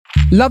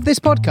Love this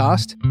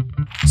podcast?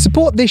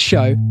 Support this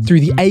show through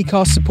the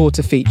Acast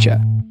supporter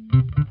feature.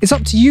 It's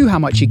up to you how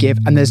much you give,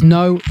 and there's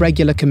no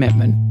regular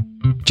commitment.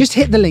 Just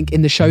hit the link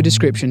in the show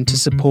description to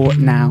support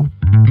now.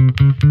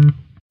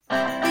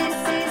 This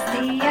is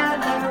the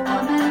Other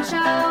Woman Show,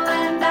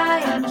 and I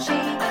am she.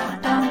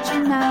 Don't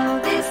you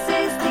know? This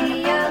is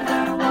the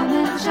Other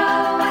Woman Show,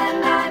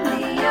 and I'm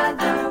the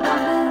other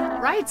woman.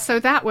 Right, so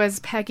that was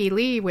Peggy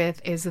Lee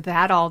with Is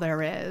That All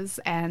There Is?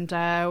 And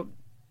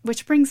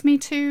which brings me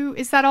to,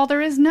 is that all there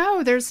is?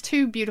 No, there's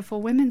two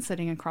beautiful women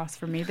sitting across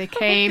from me. They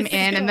came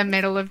in the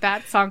middle of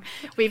that song.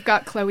 We've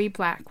got Chloe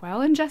Blackwell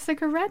and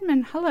Jessica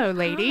Redmond. Hello,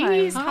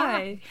 ladies.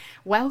 Hi.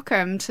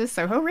 Welcome to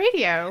Soho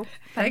Radio.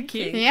 Thank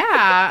you.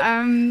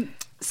 Yeah.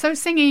 So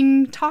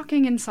singing,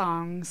 talking in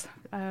songs.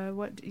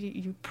 What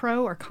you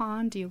pro or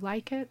con? Do you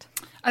like it?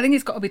 I think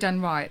it's got to be done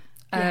right.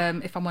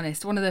 If I'm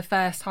honest, one of the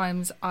first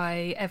times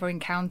I ever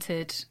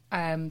encountered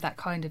that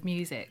kind of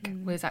music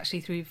was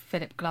actually through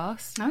Philip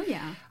Glass. Oh,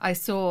 yeah. I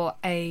saw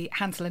a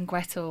Hansel and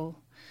Gretel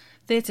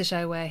theatre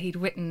show where he'd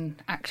written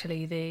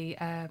actually the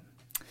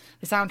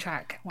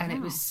soundtrack, and it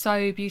was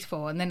so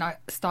beautiful. And then I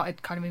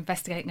started kind of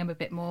investigating them a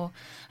bit more,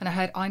 and I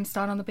heard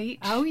Einstein on the Beach.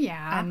 Oh,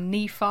 yeah. And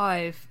Knee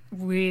 5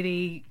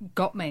 really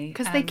got me.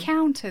 Because they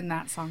count in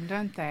that song,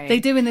 don't they?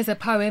 They do, and there's a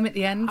poem at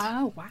the end.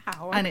 Oh,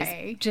 wow. Okay. And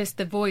it's just,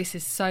 the voice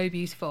is so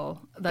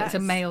beautiful. That's a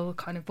male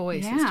kind of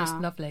voice. Yeah. It's just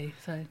lovely.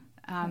 So,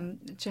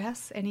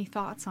 Jess, any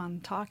thoughts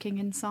on talking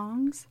in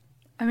songs?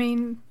 I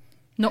mean,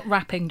 not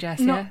rapping, Jess,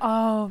 yeah?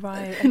 Oh,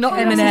 right. Not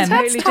Okay. Eminem.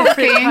 That's a That's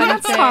totally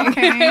different kind of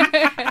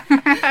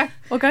talking.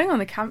 Well, going on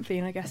the camp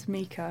theme, I guess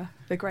Mika,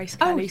 the Grace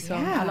Kelly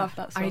song. yeah. I love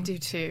that song. I do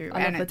too. I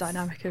love And the it's-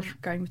 dynamic of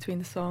going between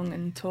the song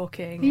and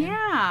talking.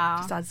 Yeah.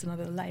 Just adds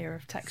another layer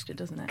of texture,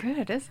 doesn't it?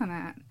 Good, isn't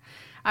it?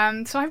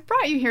 So I've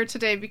brought you here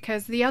today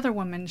because the Other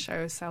Woman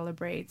Show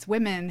celebrates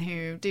women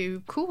who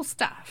do cool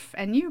stuff.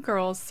 And you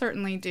girls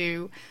certainly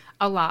do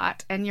a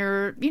lot. And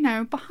you're,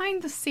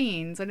 behind the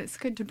scenes. And it's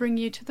good to bring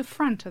you to the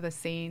front of the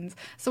scenes.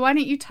 So why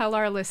don't you tell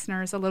our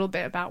listeners a little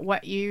bit about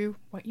what you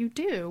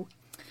do?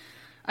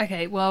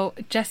 Okay, well,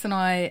 Jess and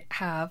I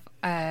have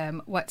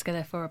worked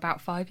together for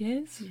about 5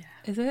 years. Yeah.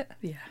 Is it?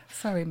 Yeah.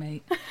 Sorry,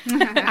 mate.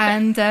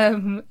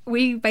 And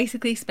we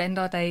basically spend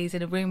our days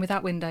in a room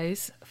without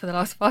windows for the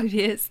last 5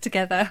 years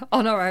together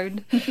on our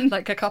own,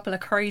 like a couple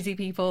of crazy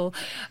people.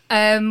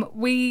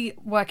 We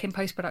work in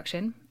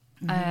post-production,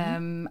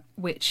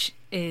 which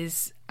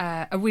is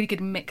a really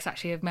good mix,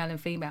 actually, of male and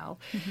female.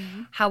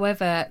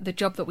 However, the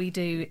job that we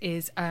do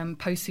is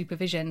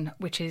post-supervision,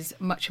 which is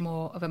much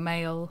more of a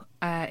male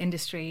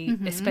industry,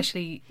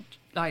 especially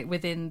like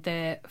within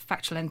the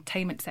factual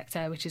entertainment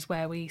sector, which is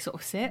where we sort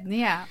of sit.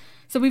 Yeah.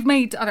 So we've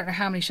made, I don't know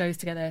how many shows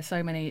together,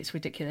 so many, it's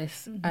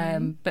ridiculous.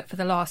 But for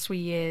the last 3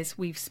 years,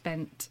 we've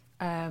spent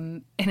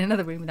in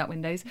another room without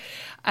windows,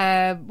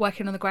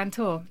 working on the Grand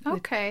Tour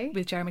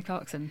with Jeremy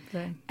Clarkson.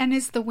 So. And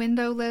is the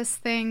windowless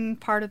thing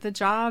part of the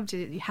job? Do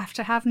you have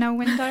to have no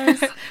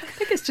windows? I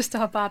think it's just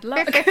our bad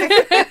luck.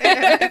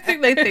 I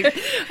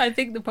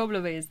think the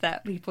problem is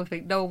that people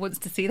think no one wants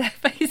to see their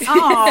faces.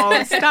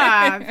 Oh,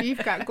 stop.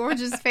 You've got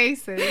gorgeous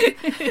faces.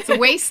 It's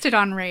wasted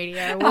on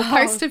radio. We'll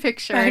post a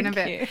picture in a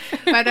bit.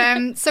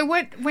 But so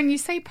when you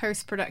say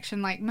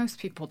post-production, like most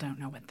people don't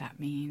know what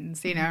that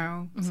means, you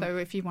know? So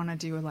if you want to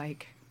do like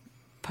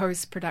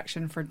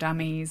post-production for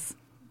dummies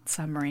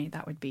summary,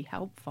 that would be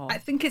helpful. I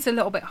think it's a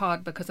little bit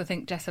hard because I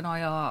think Jess and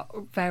I are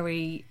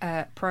very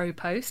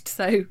pro-post,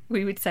 so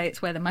we would say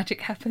it's where the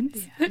magic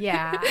happens.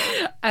 Yeah.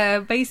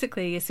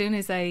 Basically, as soon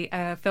as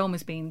a film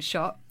has been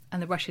shot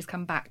and the rushes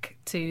come back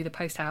to the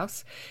post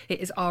house, it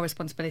is our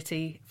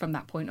responsibility from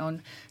that point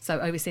on. So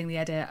overseeing the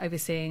edit,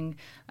 overseeing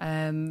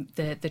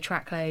the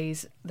track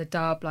lays, the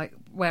dub, like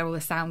where all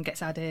the sound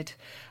gets added,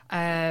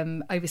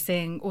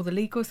 overseeing all the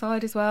legal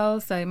side as well.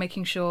 So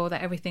making sure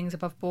that everything's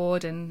above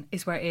board and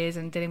is where it is,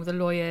 and dealing with the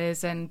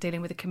lawyers and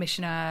dealing with the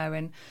commissioner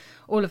and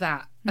all of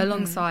that,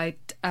 alongside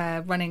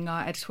running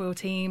our editorial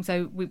team.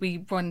 So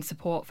we run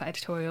support for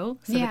editorial,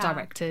 so the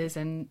directors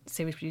and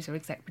series producer,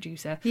 exec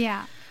producer.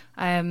 Yeah.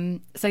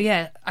 So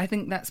yeah, I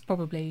think that's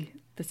probably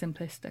the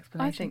simplest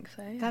explanation. I think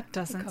so. Yeah. That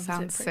doesn't Covers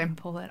sound it pretty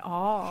simple at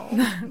all.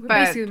 We're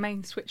basically the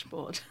main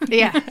switchboard.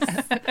 Yes.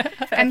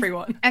 For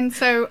everyone. And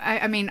so,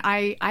 I mean,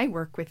 I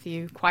work with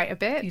you quite a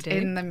bit You do?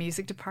 in the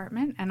music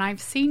department, and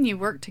I've seen you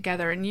work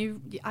together,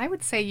 and I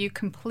would say you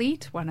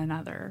complete one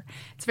another.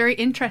 It's very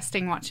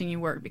interesting watching you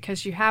work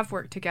because you have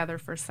worked together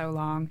for so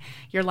long.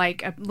 You're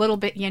like a little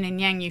bit yin and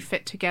yang. You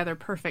fit together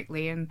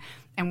perfectly, and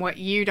what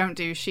you don't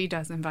do, she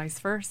does, and vice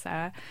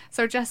versa.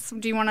 So, Jess,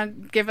 do you want to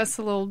give us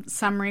a little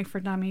summary for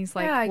dummies,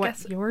 like I what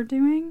guess you're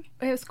doing?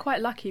 It was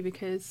quite lucky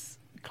because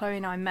Chloe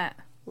and I met,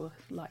 well,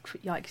 like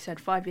you said,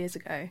 5 years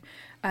ago,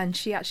 and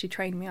she actually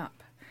trained me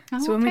up.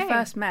 So when we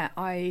first met,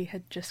 I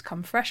had just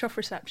come fresh off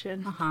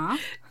reception,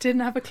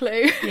 didn't have a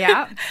clue.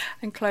 Yeah.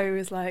 And Chloe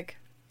was like,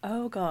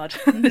 oh God,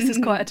 this is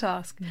quite a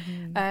task.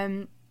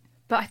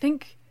 But I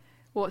think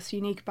what's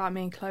unique about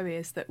me and Chloe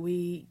is that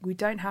we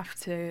don't have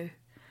to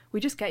we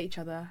just get each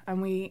other,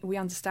 and we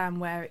understand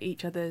where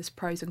each other's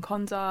pros and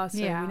cons are, so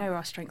we know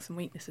our strengths and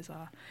weaknesses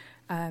are.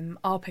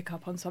 I'll pick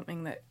up on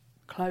something that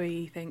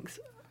Chloe thinks,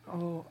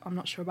 oh, I'm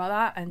not sure about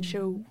that, and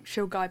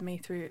she'll guide me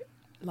through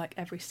like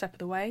every step of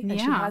the way, and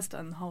she has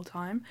done the whole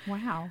time.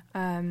 Wow.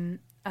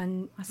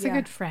 And that's a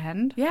good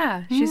friend.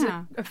 Yeah, she's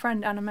a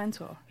friend and a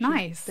mentor.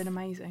 Nice. She's been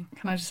amazing.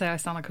 Can I just say I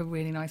sound like a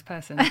really nice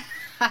person?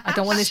 I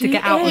don't want this to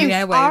get out on the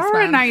airwaves. You are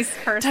man. a nice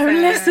person. Don't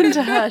listen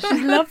to her.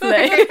 She's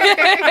lovely.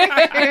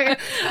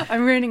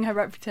 I'm ruining her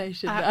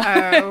reputation.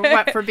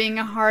 What, for being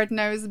a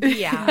hard-nosed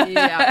biatch?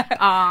 Yeah.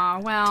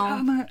 Aw,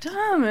 well.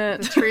 Damn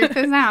it. The truth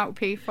is out,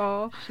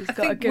 people. She's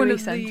got a gooey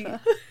centre.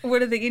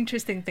 One of the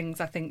interesting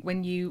things, I think,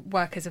 when you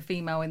work as a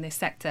female in this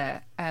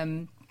sector,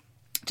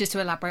 just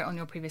to elaborate on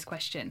your previous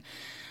question,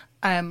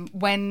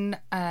 when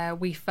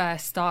we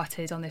first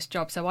started on this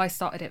job, so I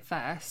started it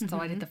first, so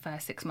I did the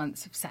first 6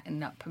 months of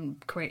setting up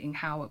and creating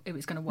how it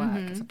was going to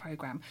work as a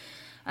programme.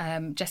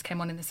 Jess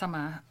came on in the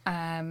summer,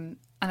 and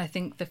I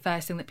think the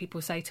first thing that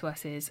people say to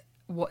us is,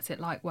 what's it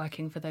like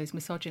working for those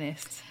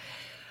misogynists?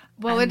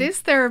 Well, it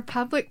is their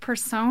public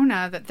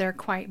persona that they're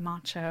quite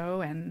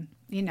macho, and,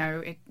 you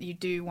know, you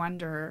do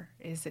wonder,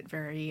 is it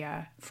very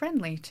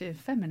friendly to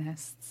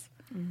feminists?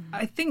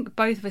 I think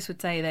both of us would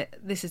say that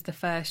this is the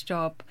first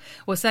job,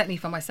 well, certainly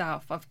for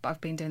myself, I've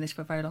been doing this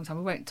for a very long time.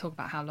 We won't talk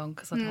about how long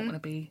because I don't want to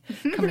be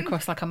coming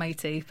across like I'm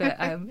 80, but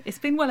it's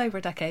been well over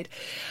a decade.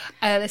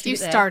 You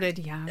started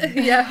young.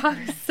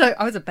 Yeah, so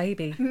I was a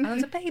baby.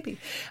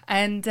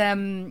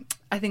 And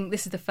I think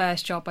this is the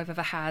first job I've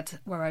ever had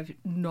where I've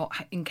not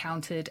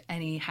encountered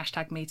any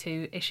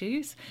 #MeToo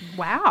issues.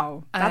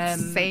 Wow,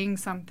 that's saying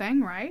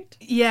something, right?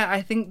 Yeah,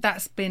 I think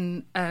that's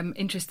been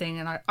interesting,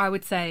 and I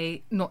would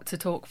say, not to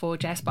talk for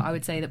Jess, but I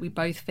would say that we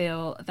both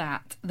feel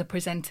that the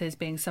presenters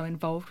being so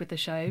involved with the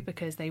show,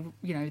 because they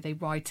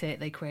write it,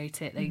 they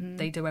create it,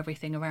 they do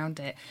everything around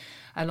it,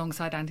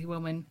 alongside Andy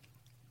Willman.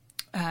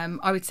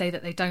 I would say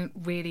that they don't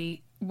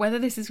really, whether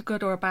this is a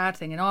good or a bad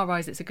thing, in our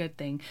eyes it's a good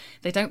thing,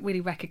 they don't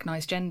really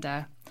recognise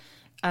gender.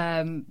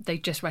 They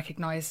just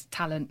recognise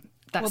talent.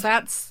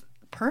 That's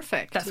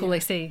perfect. That's all they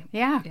see.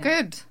 Yeah,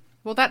 good.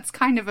 Well, that's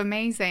kind of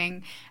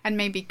amazing, and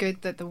maybe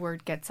good that the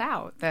word gets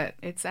out, that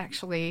it's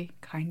actually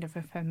kind of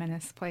a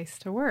feminist place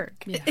to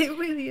work. Yeah. It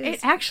really is. It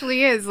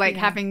actually is, like,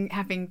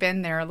 having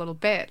been there a little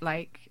bit,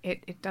 like,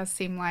 it does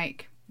seem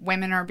like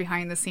women are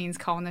behind the scenes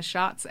calling the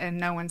shots and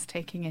no one's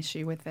taking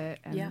issue with it.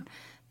 And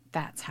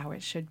that's how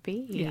it should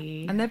be.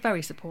 Yeah. And they're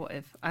very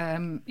supportive.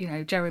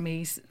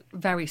 Jeremy's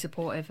very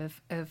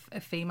supportive of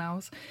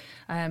females,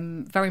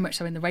 very much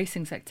so in the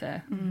racing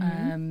sector.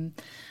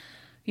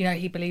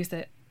 He believes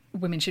that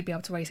women should be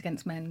able to race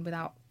against men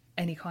without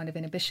any kind of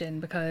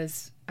inhibition,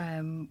 because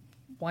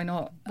why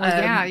not?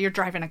 You're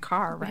driving a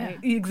car, right?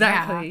 Yeah,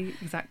 exactly.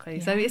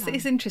 Yeah. So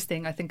it's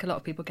interesting. I think a lot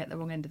of people get the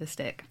wrong end of the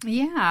stick.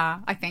 Yeah,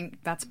 I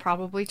think that's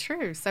probably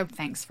true. So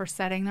thanks for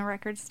setting the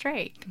record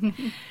straight.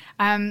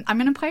 I'm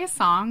going to play a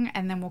song,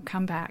 and then we'll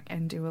come back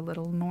and do a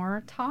little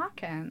more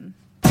talking.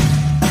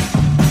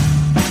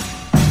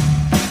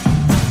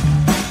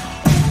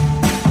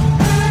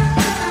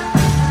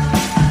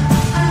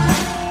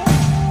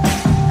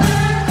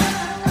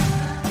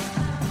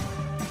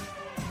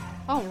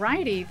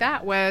 Alrighty,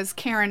 that was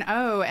Karen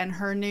O and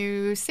her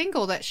new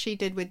single that she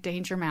did with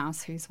Danger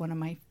Mouse, who's one of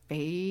my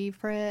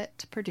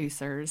favorite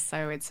producers.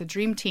 So it's a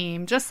dream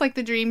team, just like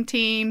the dream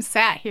team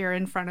sat here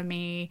in front of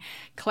me,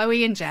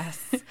 Chloe and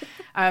Jess,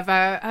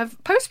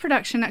 of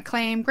post-production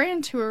acclaim,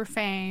 Grand Tour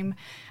fame.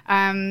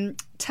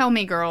 Tell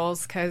me,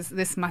 girls, because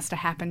this must have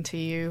happened to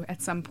you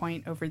at some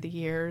point over the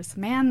years.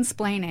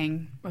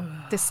 Mansplaining.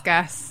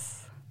 Discuss.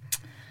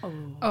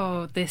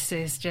 Oh, this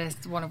is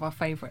just one of our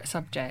favourite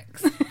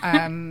subjects.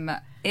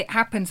 It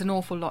happens an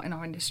awful lot in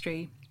our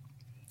industry.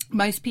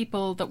 Most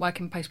people that work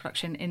in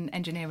post-production in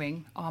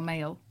engineering are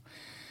male,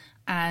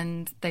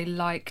 and they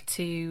like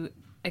to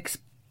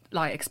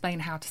explain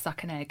how to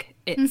suck an egg.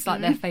 It's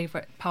like their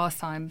favourite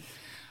pastime.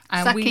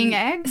 Sucking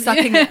eggs?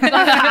 Sucking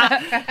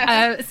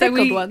eggs. So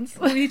ones.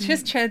 we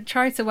just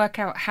try to work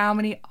out how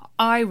many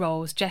eye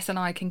rolls Jess and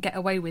I can get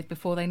away with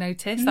before they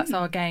notice. That's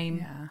our game.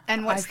 Yeah.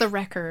 And what's the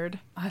record?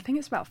 I think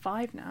it's about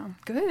 5 now.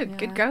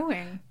 Good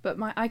going. But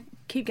I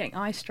keep getting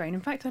eye strain.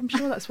 In fact, I'm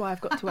sure that's why I've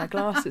got to wear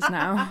glasses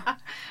now.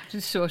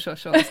 Sure.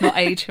 It's not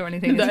age or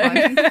anything.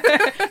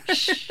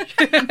 It's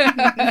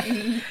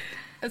fine.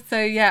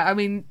 So, yeah, I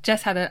mean,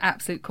 Jess had an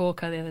absolute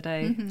corker the other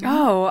day.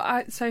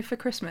 So for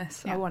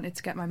Christmas, I wanted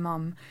to get my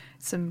mum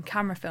some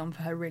camera film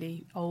for her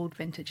really old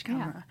vintage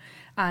camera.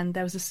 Yeah. And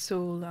there was a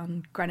stall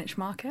on Greenwich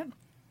Market.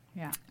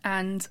 Yeah.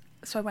 And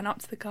so I went up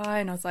to the guy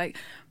and I was like,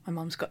 my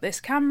mum's got this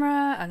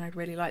camera and I'd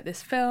really like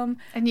this film.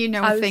 And you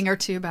know a thing or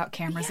two about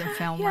cameras and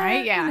film,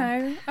 right? Yeah.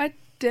 You know, I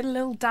did a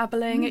little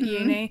dabbling at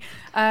uni.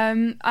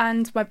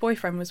 And my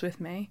boyfriend was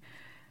with me.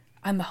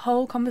 And the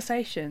whole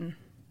conversation,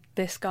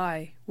 this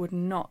guy would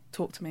not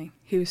talk to me.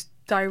 He was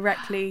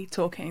directly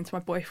talking to my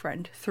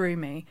boyfriend through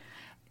me.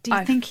 Do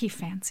you think he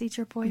fancied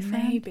your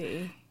boyfriend?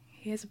 Maybe.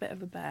 He is a bit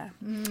of a bear.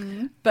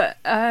 But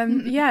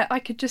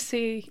I could just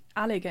see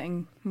Ali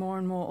getting more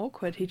and more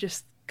awkward. He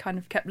just kind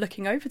of kept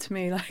looking over to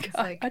me like,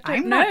 like, I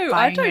don't I'm know, not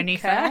buying I don't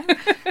anything. care.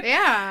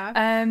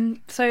 Yeah.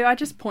 So I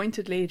just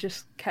pointedly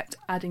just kept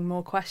adding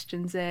more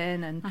questions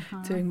in and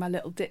doing my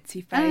little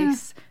ditzy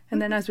face.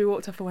 And then as we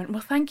walked off, I went, well,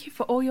 thank you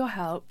for all your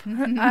help.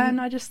 And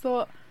I just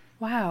thought,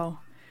 wow.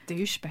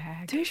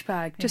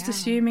 Douchebag. Just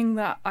assuming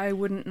that I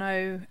wouldn't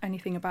know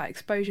anything about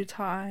exposure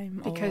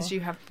time. Because or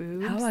you have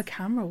boobs. how a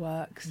camera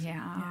works.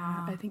 Yeah.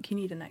 I think you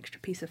need an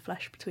extra piece of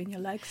flesh between your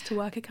legs to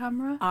work a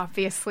camera.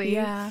 Obviously.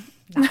 Yeah.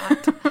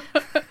 Not.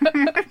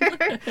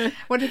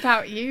 What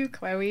about you,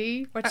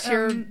 Chloe? What's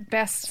your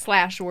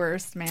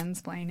best/worst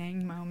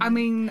mansplaining moment? I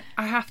mean,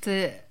 I have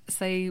to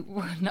say,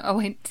 when I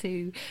went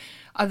to...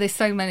 there's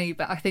so many,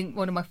 but I think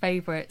one of my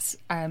favourites,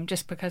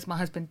 just because my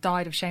husband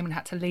died of shame and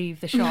had to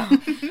leave the shop,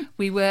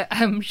 we were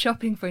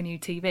shopping for a new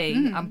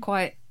TV. I'm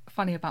quite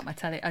funny about my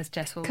telly, as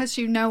Jess will... Because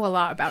you know a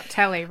lot about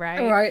telly,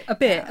 right? Right,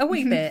 a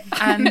wee bit.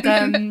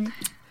 And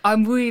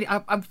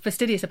I'm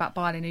fastidious about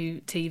buying a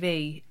new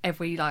TV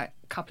every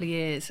couple of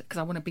years, because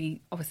I want to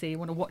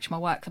watch my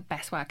work the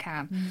best way I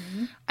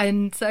can.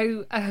 And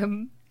so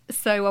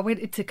I went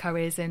into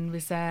Curry's and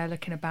was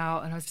looking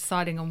about, and I was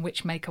deciding on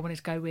which make I wanted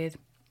to go with.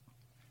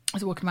 I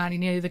was walking around,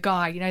 the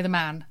guy, the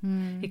man.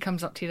 He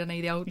comes up to you,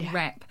 the old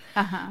rep.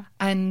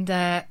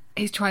 And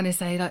he's trying to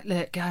say,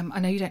 look, I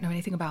know you don't know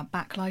anything about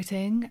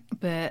backlighting,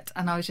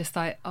 and I was just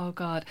like, oh,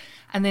 God.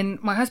 And then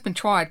my husband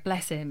tried,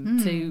 bless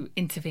him, to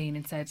intervene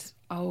and said,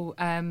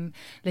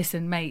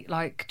 listen, mate,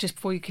 just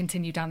before you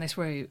continue down this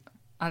route,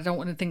 I don't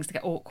want things to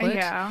get awkward.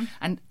 Yeah.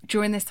 And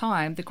during this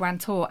time, the Grand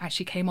Tour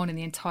actually came on in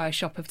the entire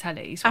shop of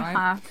tellies,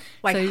 right?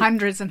 So,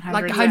 hundreds and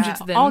hundreds.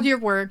 Hundreds of them. All your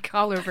work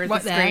all over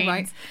right the screens.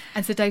 Right.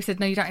 And so Dave said,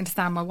 no, you don't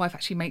understand. My wife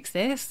actually makes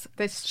this.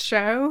 This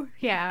show?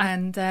 Yeah.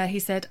 And he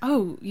said,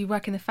 oh, you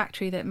work in the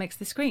factory that makes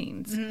the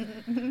screens?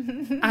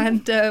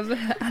 And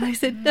I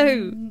said,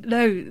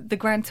 no, the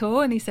Grand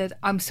Tour. And he said,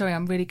 I'm sorry,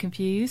 I'm really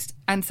confused.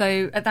 And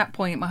so at that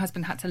point, my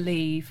husband had to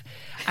leave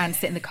and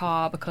sit in the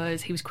car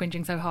because he was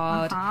cringing so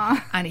hard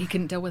and he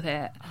couldn't deal with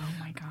it. Oh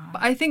my God.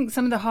 But I think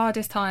some of the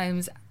hardest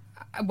times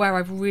where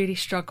I've really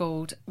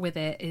struggled with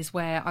it is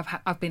where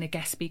I've been a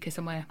guest speaker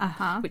somewhere,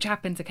 which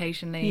happens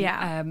occasionally.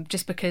 Yeah.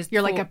 Just because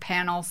you're like a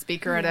panel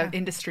speaker at an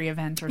industry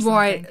event or something.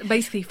 Right.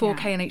 Basically,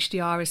 4K and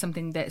HDR is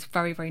something that's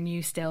very, very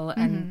new still,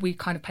 and we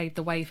kind of paved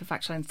the way for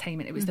factual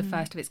entertainment. It was the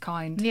first of its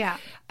kind. Yeah.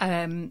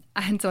 And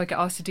so I get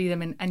asked to do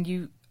them, and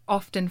you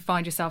often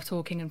find yourself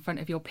talking in front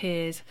of your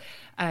peers,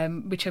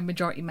 which are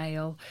majority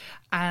male,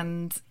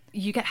 and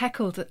you get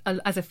heckled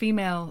as a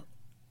female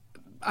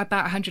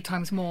about 100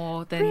 times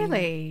more than...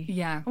 Really?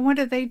 Yeah. What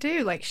do they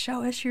do?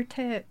 Show us your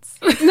tits.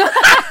 If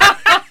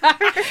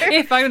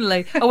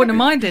only. I wouldn't have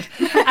minded.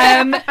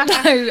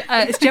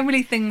 It's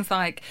generally things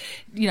like,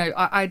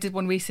 I did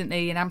one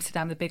recently in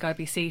Amsterdam, the big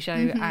IBC show,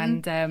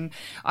 and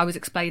I was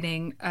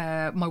explaining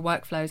my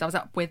workflows. I was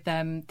up with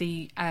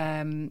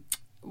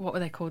what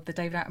were they called? The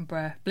David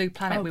Attenborough Blue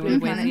Planet we were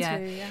with. Planet 2,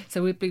 yeah.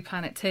 So we're Blue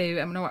Planet 2,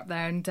 and we were up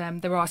there, and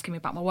they were asking me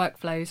about my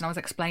workflows, and I was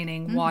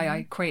explaining why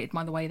I created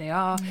mine the way they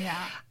are.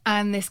 Yeah.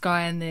 And this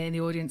guy in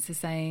the audience is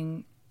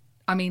saying,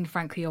 I mean,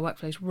 frankly, your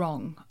workflow is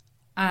wrong.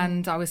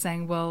 And I was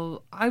saying,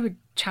 well, I would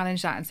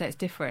challenge that and say it's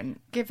different.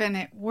 Given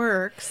it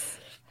works,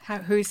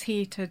 who's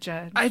he to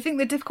judge? I think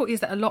the difficulty is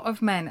that a lot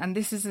of men, and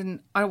this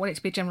isn't, I don't want it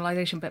to be a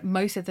generalisation, but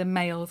most of the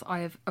males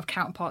of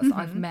counterparts that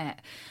I've met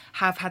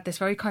have had this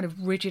very kind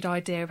of rigid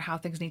idea of how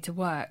things need to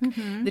work.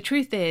 The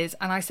truth is,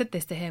 and I said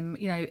this to him,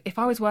 if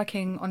I was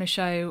working on a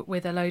show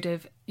with a load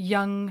of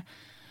young,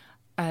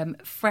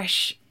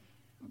 fresh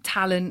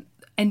talent,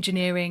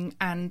 engineering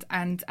and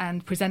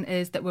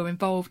presenters that were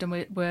involved and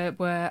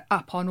were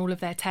up on all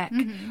of their tech,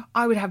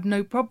 I would have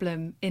no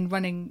problem in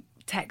running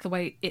tech the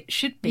way it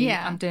should be.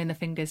 Yeah. I'm doing the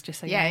fingers just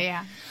so you know.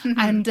 Yeah.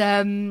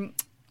 And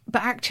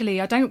but actually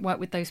I don't work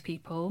with those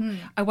people.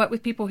 I work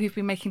with people who've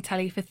been making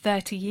telly for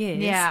 30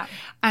 years. Yeah.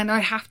 And I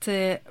have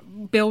to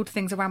build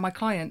things around my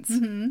clients.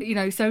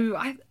 So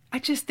I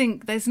just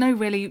think that's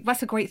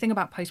a great thing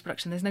about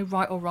post-production. There's no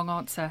right or wrong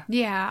answer.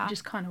 Yeah. You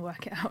just kind of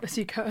work it out as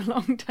you go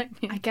along, don't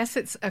you? I guess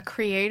it's a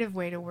creative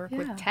way to work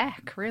with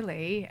tech,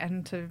 really,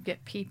 and to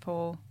get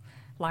people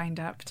lined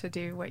up to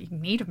do what you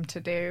need them to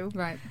do.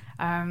 Right.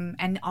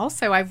 And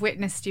also, I've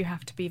witnessed you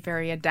have to be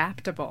very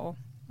adaptable.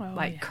 Oh,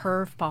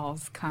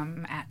 curveballs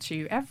come at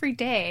you every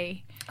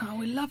day. Oh,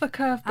 we love a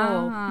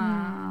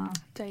curveball.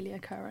 Daily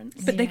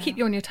occurrence. But they keep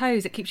you on your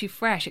toes. It keeps you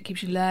fresh. It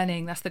keeps you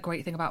learning. That's the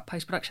great thing about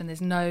post-production.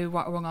 There's no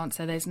right or wrong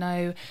answer. There's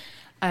no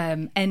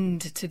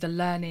end to the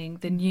learning.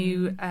 The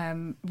new,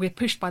 we're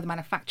pushed by the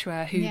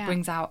manufacturer who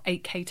brings out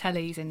 8K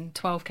tellies and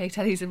 12K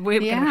tellies, and we're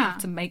going to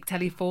have to make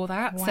telly for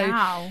that.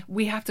 Wow. So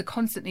we have to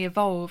constantly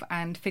evolve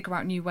and figure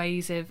out new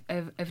ways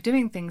of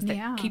doing things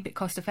that keep it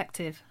cost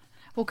effective.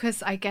 Well,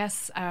 because I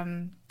guess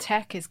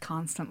tech is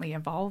constantly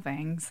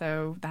evolving,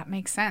 so that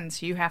makes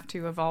sense. You have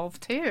to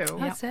evolve too.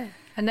 That's it.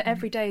 And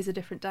every day is a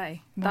different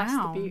day. That's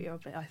the beauty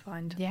of it, I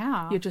find.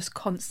 Yeah. You're just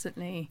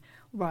constantly,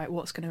 right,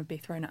 what's going to be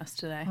thrown at us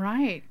today?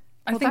 Right.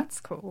 Well, that's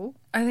cool.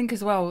 I think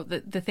as well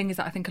that the thing is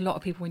that I think a lot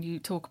of people, when you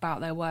talk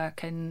about their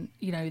work and,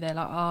 you know, they're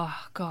like, oh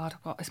God,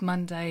 it's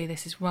Monday,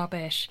 this is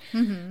rubbish.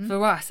 Mm-hmm.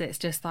 For us, it's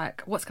just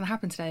like, what's going to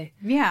happen today?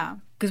 Yeah.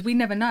 Because we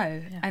never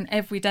know. Yeah. And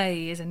every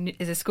day is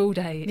a school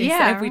day.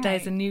 Every day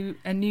is a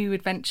new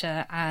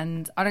adventure.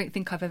 And I don't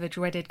think I've ever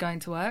dreaded going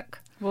to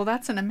work. Well,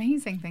 that's an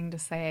amazing thing to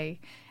say.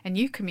 And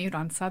you commute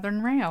on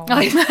Southern Rail.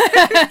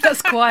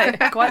 That's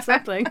quite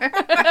something.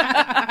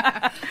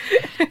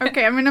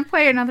 Okay, I'm going to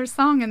play another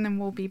song and then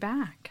we'll be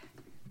back.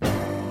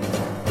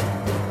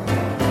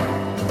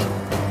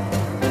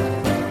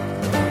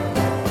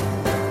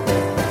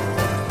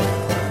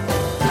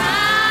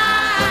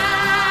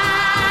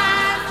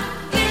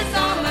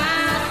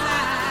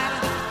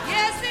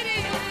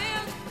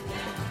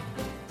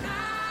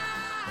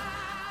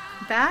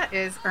 That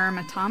is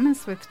Irma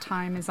Thomas with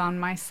Time Is On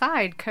My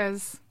Side,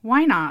 because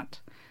why not?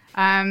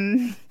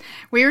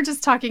 We were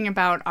just talking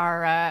about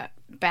our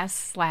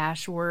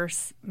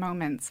best/worst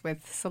moments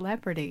with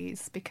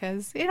celebrities,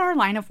 because in our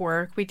line of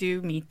work, we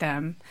do meet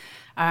them.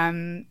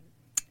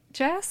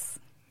 Jess,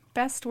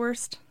 best,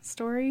 worst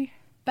story?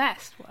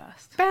 Best,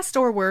 worst? Best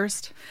or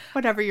worst,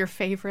 whatever your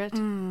favorite.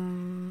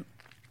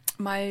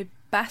 My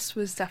best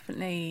was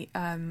definitely...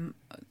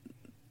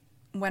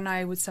 when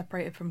I was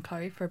separated from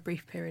Chloe for a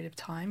brief period of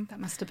time. That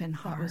must have been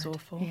hard. That was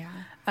awful. Yeah.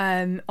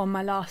 On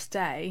my last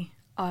day,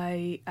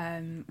 I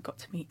got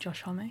to meet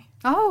Josh Homme.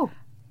 Oh.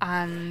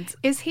 And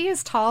is he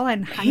as tall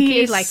and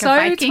hunky like so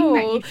a Viking tall.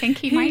 That you think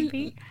he might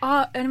be?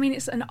 I mean,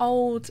 it's an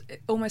old,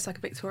 almost like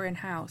a Victorian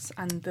house,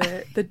 and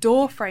the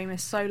door frame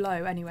is so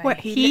low anyway.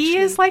 What, he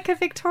is like a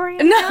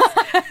Victorian house?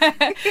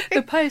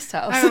 The post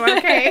house. Oh,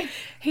 okay.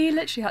 He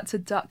literally had to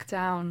duck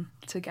down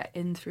to get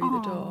in through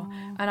the door.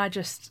 And I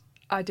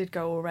did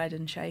go all red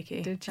and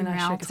shaky. Did you and I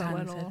shook melt his a hand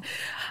and little? said,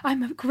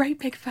 I'm a great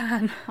big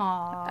fan.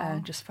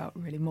 Just felt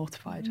really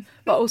mortified.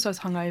 But also I was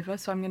hungover,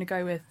 so I'm going to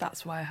go with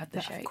that's why I had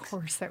the shakes. Of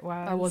course it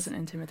was. I wasn't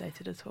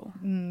intimidated at all.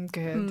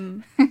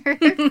 Good.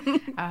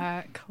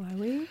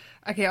 Chloe?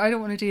 Okay, I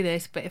don't want to do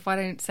this, but if I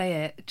don't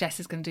say it,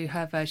 Jess is going to do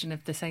her version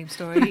of the same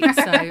story.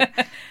 So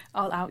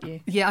I'll out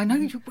you. Yeah, I know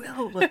you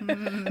will.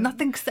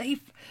 Nothing's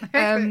safe.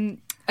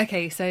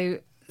 Okay, so...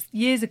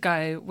 years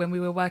ago, when we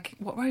were working,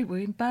 what road were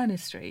we in?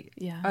 Berners Street.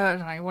 Yeah. I don't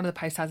know, one of the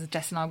post houses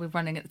Jess and I were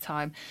running at the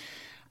time,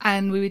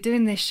 and we were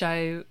doing this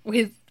show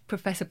with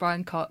Professor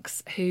Brian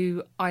Cox,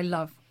 who I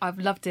love. I've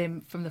loved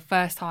him from the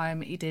first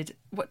time he did.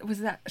 What was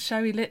that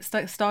show he lit?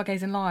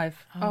 Stargazing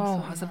Live. I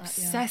was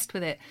obsessed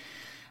with it.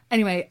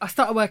 Anyway, I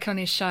started working on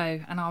his show,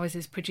 and I was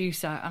his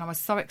producer, and I was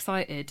so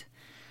excited,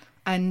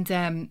 and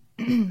I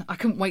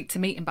couldn't wait to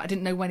meet him, but I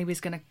didn't know when he was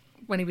gonna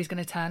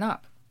turn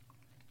up.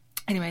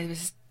 Anyway, there was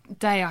this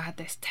day I had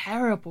this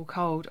terrible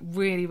cold,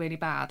 really, really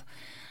bad,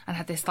 and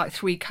had this like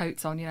 3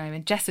 coats on, you know,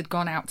 and Jess had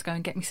gone out to go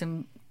and get me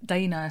some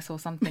day nurse or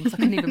something, because I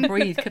couldn't even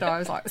breathe, could I? I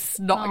was like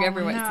snotting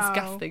everywhere. No. It's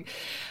disgusting.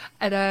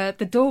 And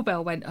the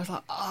doorbell went. I was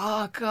like,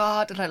 oh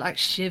God, and I like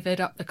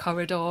shivered up the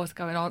corridor to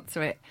go and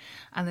answer it,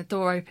 and the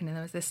door opened and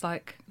there was this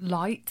like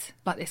light,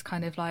 like this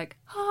kind of like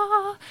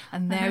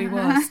and there he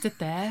was, stood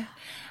there,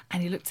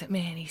 and he looked at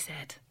me and he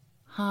said,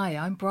 hi,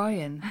 I'm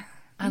Brian.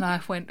 And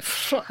I went,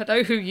 I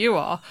know who you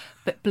are,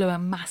 but blew a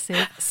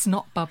massive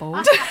snot bubble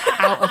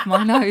out of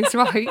my nose,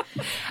 right?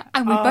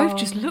 And we both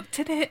just looked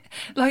at it.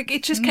 Like,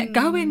 it just kept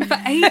going for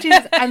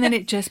ages. And then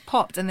it just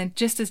popped. And then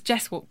just as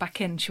Jess walked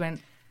back in, she went,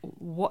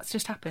 what's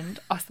just happened?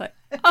 I was like,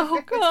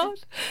 oh, God.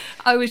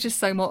 I was just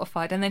so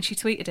mortified. And then she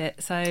tweeted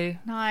it, so...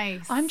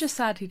 Nice. I'm just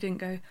sad he didn't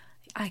go,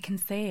 I can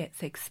see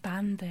it's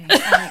expanding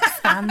and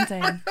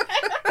expanding.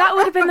 That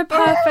would have been the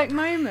perfect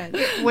moment.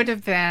 It would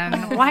have been.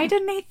 Why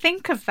didn't he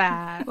think of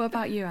that? What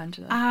about you,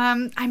 Angela?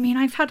 I mean,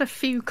 I've had a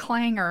few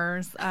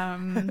clangers.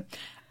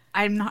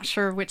 I'm not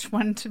sure which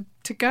one to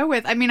go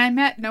with. I mean, I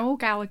met Noel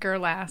Gallagher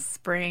last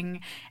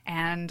spring,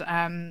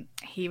 and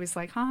he was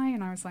like, hi,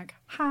 and I was like,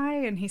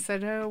 hi, and he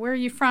said, where are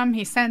you from?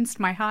 He sensed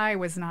my hi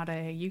was not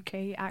a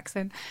UK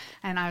accent,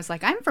 and I was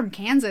like, I'm from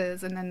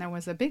Kansas, and then there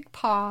was a big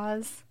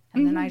pause.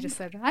 And then I just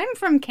said, I'm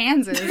from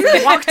Kansas, and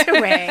walked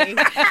away.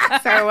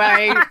 So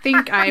I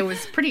think I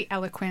was pretty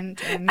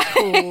eloquent and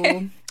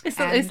cool.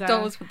 It's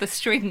dolls with the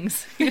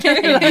strings.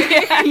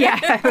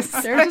 Yes.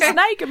 There's a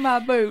snake in my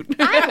boot.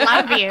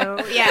 I love you.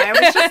 Yeah, it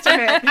was just a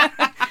bit.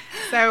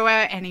 So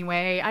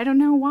anyway, I don't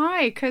know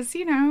why, because,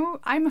 you know,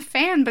 I'm a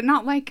fan, but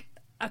not like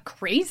a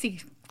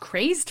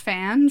crazed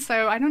fan.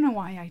 So I don't know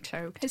why I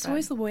choked. It's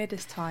always the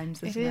weirdest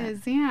times, isn't it? It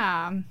is,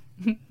 yeah.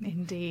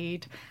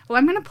 Indeed. Well,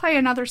 I'm going to play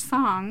another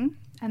song.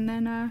 And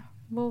then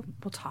we'll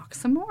talk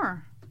some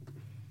more.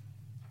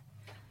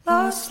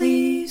 Lost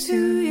leaves,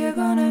 who you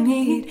gonna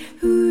meet,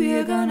 who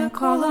you gonna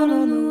call on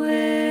the way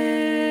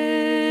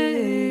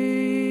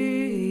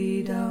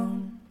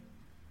down.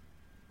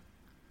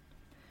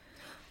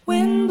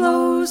 Wind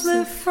blows,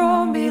 lift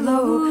from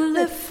below,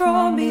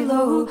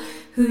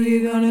 who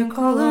you gonna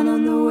call on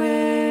the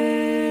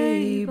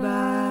way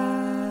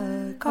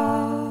back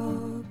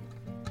up,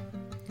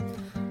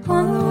 on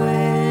the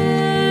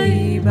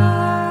way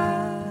back.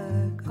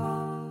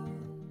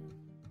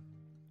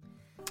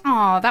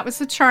 Oh, that was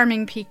the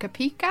charming Pika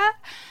Pika.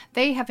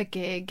 They have a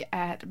gig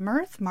at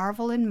Mirth,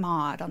 Marvel and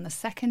Maud on the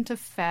 2nd of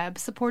Feb,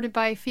 supported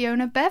by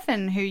Fiona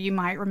Bevan, who you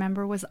might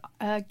remember was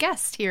a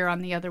guest here on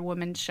The Other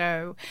Woman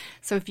Show.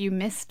 So if you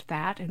missed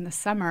that in the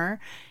summer,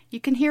 you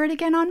can hear it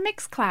again on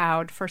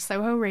Mixcloud for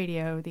Soho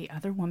Radio, The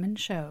Other Woman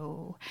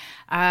Show.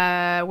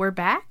 We're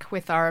back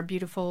with our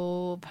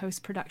beautiful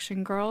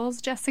post-production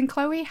girls, Jess and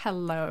Chloe.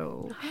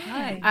 Hello.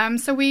 Hi.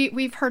 So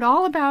we've heard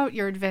all about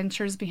your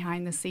adventures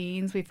behind the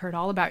scenes. We've heard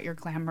all about your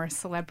glamorous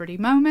celebrity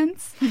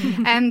moments.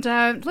 And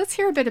let's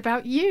hear a bit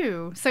about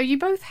you. So you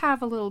both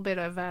have a little bit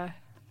of a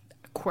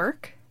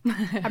quirk.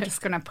 I'm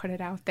just going to put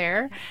it out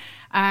there.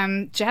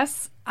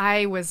 Jess,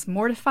 I was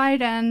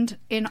mortified and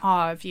in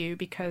awe of you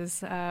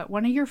because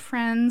one of your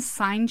friends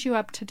signed you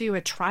up to do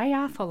a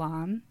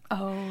triathlon.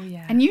 Oh,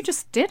 yeah. And you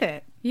just did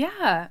it.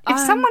 Yeah. If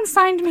someone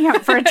signed me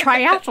up for a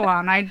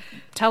triathlon, I'd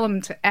tell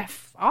them to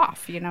F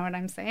off, you know what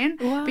I'm saying?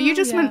 Well, but you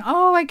just went,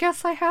 oh, I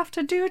guess I have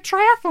to do a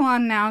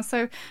triathlon now.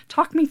 So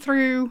talk me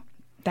through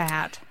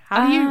that.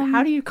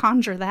 How do you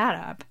conjure that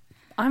up?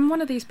 I'm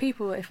one of these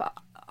people, if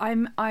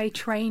I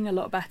train a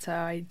lot better,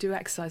 I do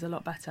exercise a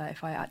lot better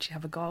if I actually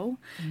have a goal.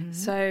 Mm-hmm.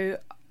 So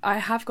I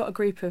have got a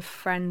group of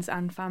friends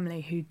and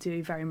family who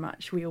do very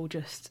much. We all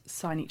just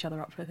sign each other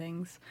up for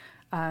things.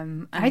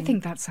 I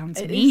think that sounds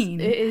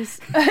mean. It is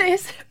a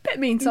bit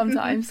mean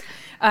sometimes.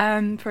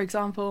 For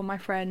example, my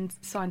friend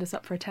signed us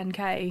up for a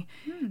 10K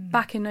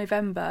back in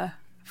November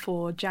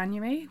for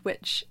January,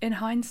 which in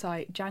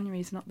hindsight, January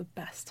is not the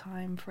best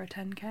time for a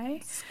 10K.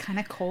 It's kind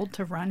of cold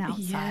to run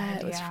outside. Yeah,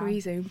 it was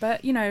freezing.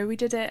 But, you know, we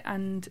did it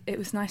and it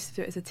was nice to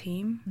do it as a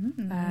team.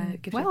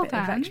 Gives you a bit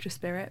of extra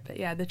spirit. But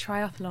yeah, the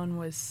triathlon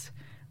was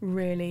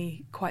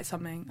really quite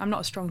something. I'm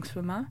not a strong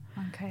swimmer.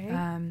 Okay.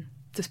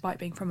 Despite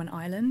being from an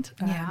island,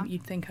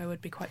 you'd think I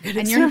would be quite good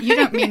and at swimming. You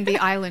don't mean the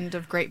island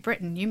of Great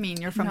Britain. You mean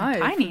you're from a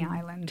tiny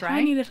island, right?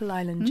 Tiny little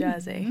island,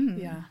 Jersey.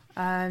 Yeah.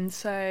 And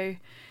so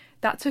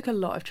that took a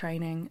lot of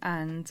training,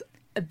 and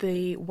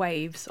the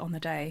waves on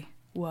the day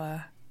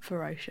were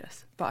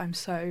ferocious. But I'm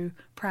so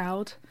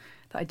proud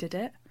that I did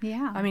it.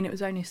 Yeah. I mean, it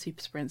was only a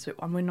super sprint, so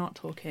we're not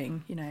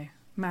talking, you know,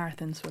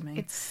 marathon swimming.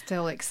 It's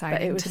still exciting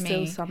but it was to me.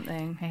 still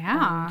something.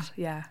 Yeah. And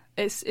yeah.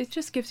 It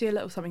just gives you a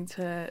little something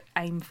to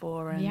aim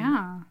for.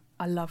 And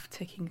I love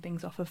ticking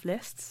things off of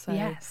lists.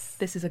 So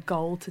this is a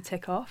goal to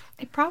tick off.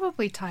 It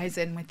probably ties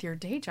in with your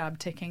day job,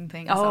 ticking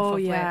things off of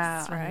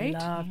lists, right?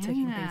 I love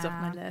ticking things off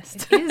my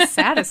list. It is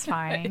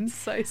satisfying. It's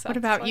so satisfying. What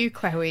about you,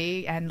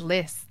 Chloe, and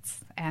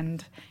lists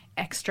and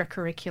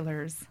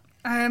extracurriculars?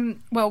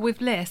 Well, with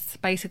lists,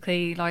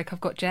 basically, like I've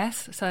got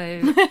Jess, so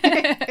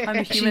I'm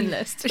a human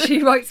list.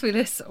 She writes me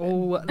lists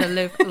all the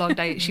live long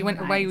day. She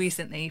went away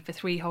recently for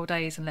 3 whole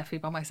days and left me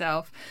by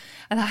myself,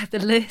 and I had the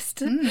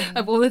list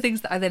of all the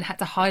things that I then had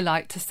to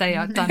highlight to say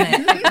I'd done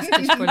it. It was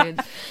just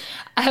brilliant.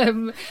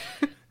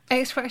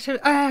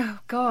 Oh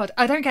God,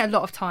 I don't get a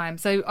lot of time.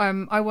 So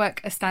I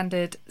work a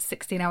standard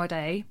 16-hour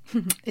day.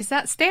 Is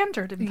that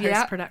standard in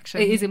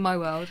post-production? It is in my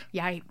world.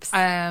 Yipes.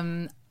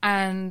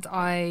 And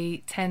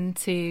I tend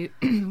to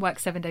work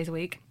 7 days a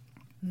week.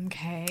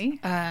 Okay.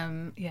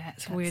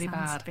 It's really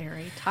bad.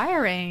 Very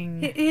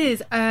tiring. It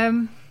is.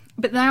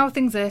 But now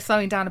things are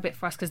slowing down a bit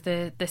for us because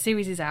the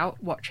series is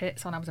out. Watch it.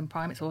 It's on Amazon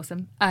Prime. It's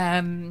awesome.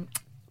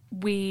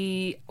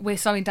 We're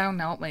slowing down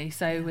now, aren't we?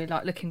 So we're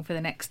like looking for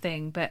the next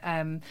thing. But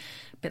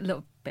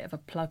little bit of a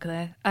plug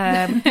there. But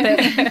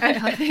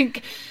I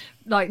think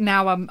like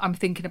now I'm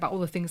thinking about all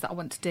the things that I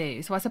want to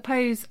do. So I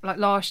suppose like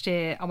last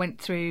year I went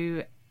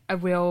through a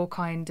real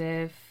kind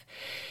of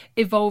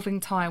evolving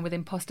time with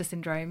imposter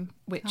syndrome,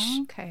 which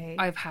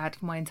I've had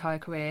my entire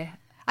career.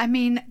 I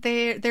mean,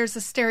 there's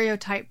a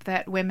stereotype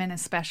that women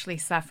especially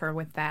suffer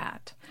with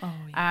that. Oh,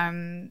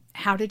 yeah.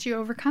 How did you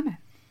overcome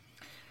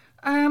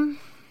it?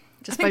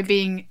 Just by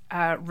being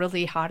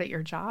really hot at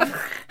your job?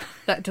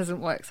 That doesn't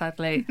work,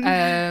 sadly.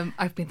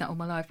 I've been that all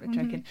my life. I'm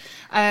joking.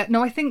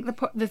 No, I think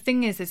the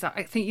thing is that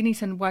I think you need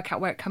to work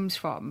out where it comes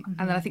from,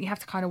 and then I think you have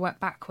to kind of work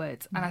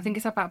backwards. And I think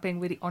it's about being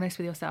really honest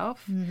with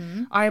yourself.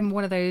 I am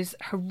one of those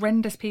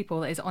horrendous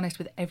people that is honest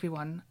with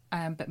everyone,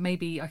 but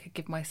maybe I could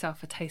give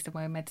myself a taste of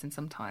my own medicine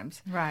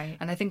sometimes. Right.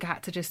 And I think I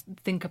had to just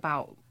think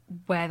about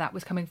where that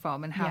was coming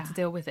from and how to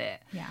deal with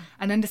it. Yeah.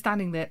 And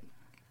understanding that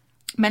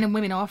men and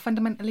women are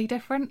fundamentally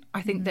different.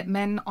 I think that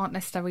men aren't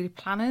necessarily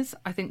planners.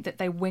 I think that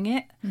they wing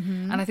it.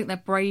 And I think they're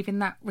brave in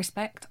that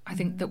respect. I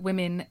think that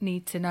women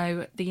need to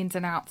know the ins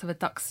and outs of a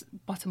duck's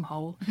bottom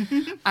hole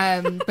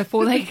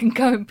before they can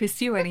go and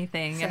pursue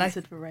anything.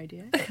 Censored for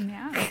radio.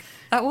 Yeah.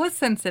 That was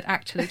censored,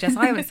 actually, Jess.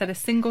 I haven't said a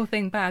single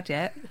thing bad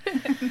yet.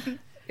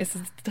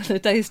 The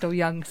day's still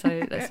young,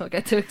 so let's not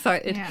get too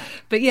excited. Yeah.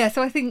 But yeah,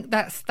 so I think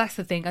that's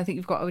the thing. I think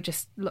you've got to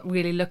just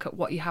really look at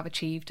what you have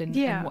achieved and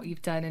what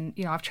you've done. And,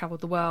 you know, I've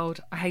travelled the world.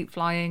 I hate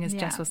flying, as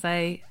Jess will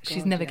say.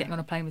 She's never getting on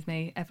a plane with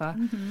me, ever.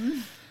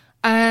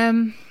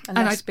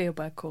 Unless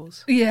Spielberg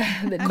calls.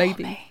 Yeah, then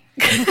maybe.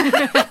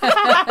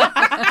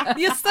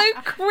 You're so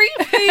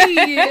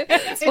creepy.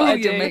 Oh,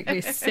 you make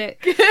me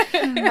sick.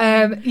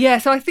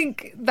 So I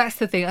think that's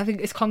the thing. I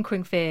think it's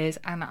conquering fears,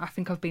 and I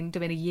think I've been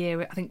doing a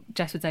year. I think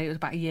Jess would say it was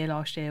about a year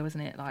last year,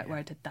 wasn't it? Like where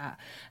I did that,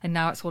 and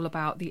now it's all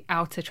about the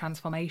outer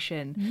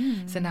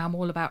transformation. So now I'm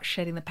all about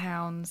shedding the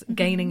pounds,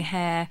 gaining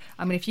hair.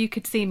 I mean, if you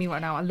could see me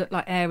right now, I look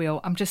like Ariel.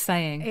 I'm just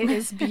saying. It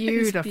is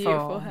beautiful. It's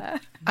beautiful hair.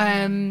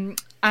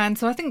 And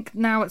so I think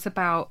now it's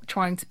about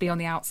trying to be on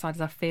the outside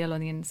as I feel on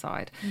the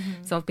inside.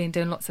 So I've been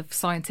doing lots of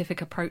scientific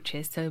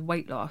approaches to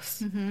weight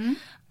loss,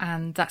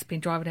 and that's been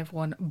driving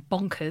everyone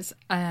bonkers.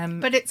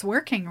 But it's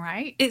working,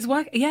 right? It's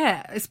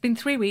yeah. It's been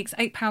 3 weeks,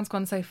 8 pounds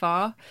gone so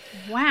far.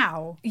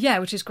 Wow. Yeah,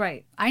 which is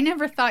great. I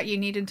never thought you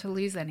needed to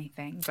lose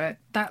anything, but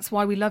That's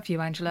why we love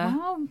you, Angela.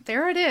 well,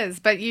 there it is.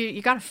 But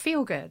you got to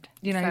feel good.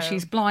 You know, So-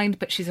 she's blind,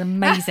 but she's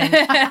amazing.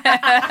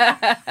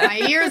 my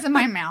ears and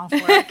my mouth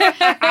work.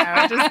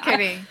 No, just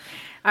kidding.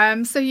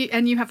 So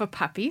you have a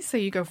puppy, so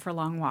you go for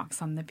long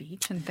walks on the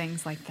beach and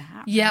things like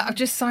that. Yeah, I've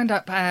just signed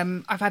up.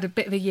 I've had a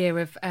bit of a year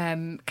of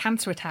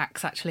cancer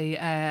attacks, actually,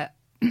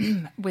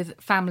 with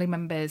family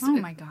members. Oh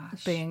my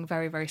gosh. Being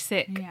very, very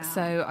sick. Yeah.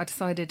 So I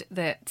decided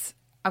that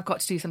I've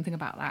got to do something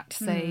about that,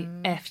 to say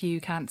F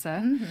you,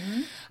 cancer.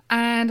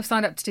 And I've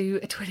signed up to do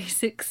a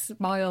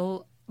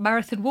 26-mile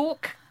marathon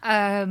walk.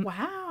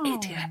 Wow.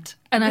 Idiot.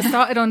 And I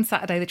started on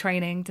Saturday the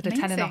training, did a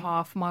Amazing.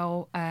 10.5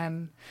 mile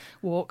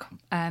walk,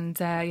 and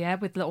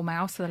with little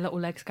mouse, so the little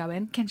legs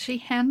going. Can she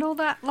handle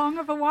that long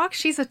of a walk?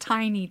 She's a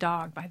tiny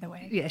dog, by the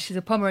way. Yeah, she's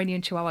a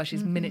Pomeranian Chihuahua.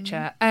 She's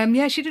miniature.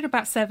 She did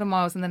about 7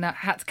 miles, and then I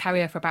had to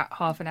carry her for about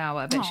half an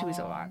hour, but she was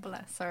all right.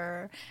 Bless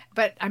her.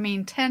 But,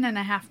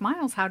 10.5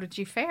 miles, how did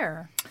you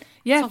fare?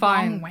 Yeah, It's a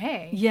fine. long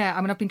way. Yeah,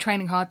 I mean, I've been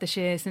training hard this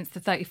year. Since the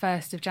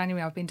 31st of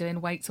January, I've been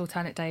doing weights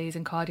alternate days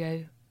and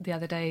cardio the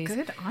other days.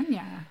 Good on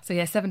ya. So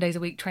yeah, 7 days a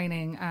week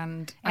training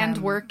and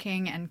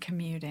working and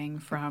commuting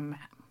from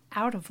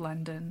out of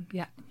London.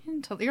 Yeah.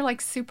 You're like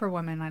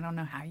Superwoman. I don't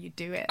know how you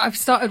do it. I've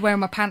started wearing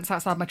my pants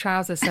outside my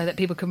trousers so that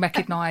people can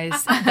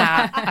recognise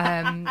that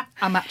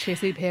I'm actually a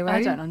superhero.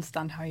 I don't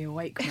understand how you're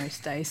awake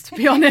most days, to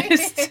be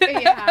honest.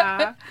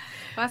 Yeah.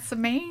 That's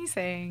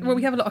amazing. Well,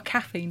 we have a lot of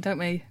caffeine, don't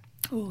we?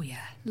 Oh, yeah.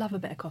 Love a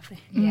bit of coffee.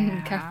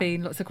 Yeah.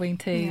 Caffeine, lots of green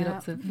tea, Yeah.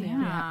 lots of...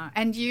 Yeah.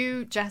 And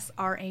you, Jess,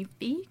 are a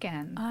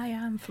vegan. I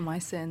am, for my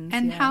sins.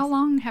 And yes. how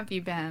long have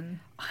you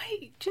been?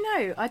 Do you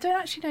know, I don't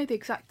actually know the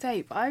exact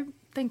date, but I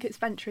think it's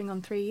venturing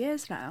on 3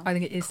 years now. I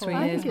think it is 3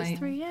 I years, think it's mate.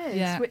 3 years.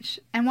 Yeah.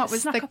 And what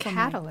was snuck the up on me.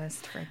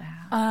 catalyst for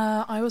that?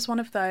 I was one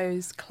of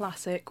those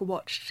classic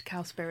watched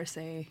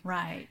Cowspiracy.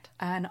 Right.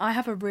 And I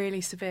have a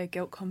really severe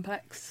guilt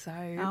complex, so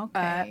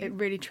Okay. it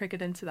really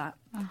triggered into that.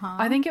 Uh-huh.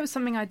 I think it was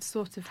something I'd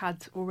sort of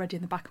had already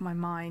in the back of my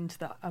mind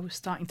that I was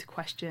starting to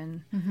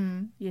question,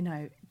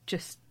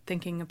 just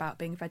thinking about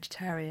being a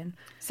vegetarian.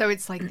 So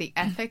it's like the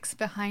ethics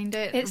behind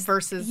it It's-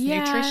 versus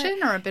yeah, nutrition,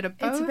 or a bit of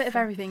both? It's a bit of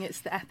everything.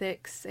 It's the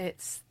ethics,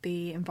 it's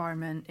the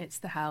environment, it's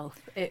the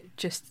health. It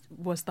just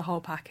was the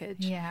whole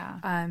package. Yeah.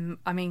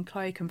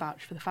 Chloe can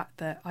vouch for the fact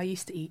that I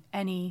used to eat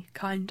any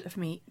kind of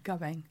meat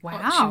going.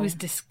 Wow. She was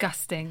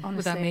disgusting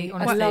with her Honestly, meat. I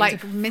Honestly. What, loved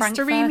like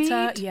mystery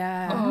Frankfurter, meat?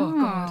 Yeah. Oh,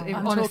 God.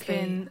 I'm Honestly.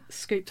 talking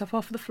scooped up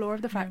off the floor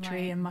of the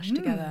factory and mushed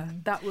together.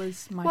 That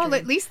was my Well,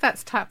 dream. at least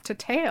that's top to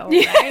tail,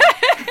 right?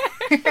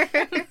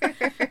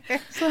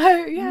 So,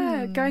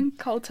 yeah, going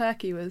cold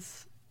turkey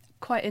was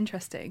quite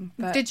interesting.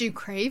 But Did you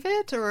crave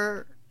it,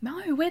 or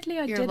no, weirdly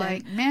I you're didn't.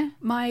 like, meh?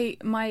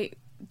 My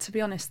to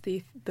be honest,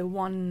 the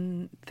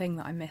one thing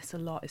that I miss a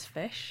lot is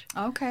fish.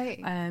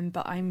 Okay.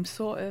 But I'm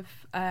sort of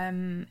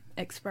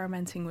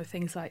experimenting with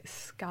things like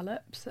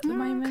scallops at the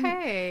moment.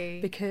 Okay.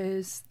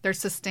 Because They're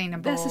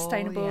sustainable. they're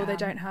sustainable, yeah. they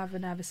don't have a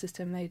nervous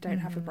system, they don't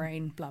have a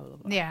brain, blah, blah,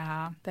 blah.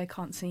 Yeah. They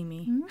can't see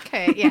me,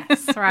 Okay.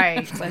 Yes.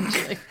 Right.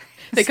 essentially.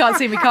 They can't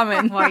see me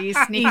coming. Well, you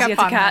sneak Easier up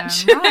to on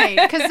catch. them. Right.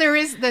 Because there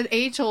is the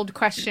age-old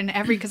question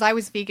because I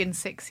was vegan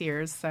 6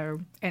 years,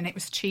 and it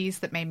was cheese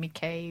that made me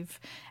cave.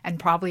 And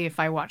probably if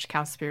I watched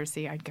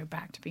Cowspiracy, I'd go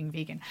back to being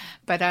vegan.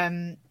 But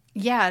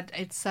yeah,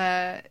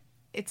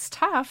 it's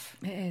tough.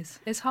 It is.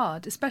 It's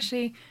hard,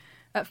 especially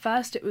at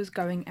first it was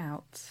going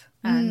out.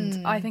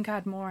 And I think I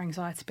had more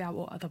anxiety about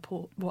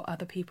what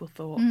other people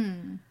thought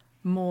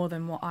more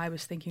than what I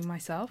was thinking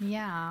myself.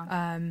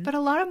 Yeah. But a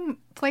lot of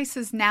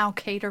places now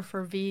cater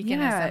for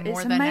veganism more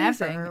it's than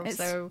amazing. ever. It's-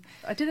 So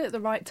I did it at the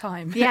right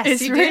time. yes,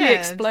 it's you really did.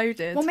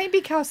 exploded. Well, maybe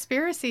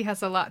Cowspiracy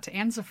has a lot to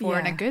answer for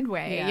in a Yeah. good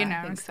way, Yeah, you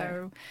I know. think So,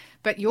 so.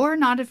 but you're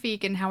not a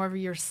vegan. However,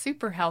 you're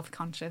super health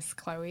conscious,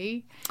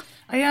 Chloe.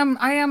 I am,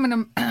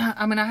 and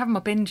I mean, I have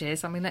my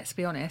binges. I mean, let's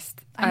be honest.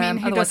 I mean,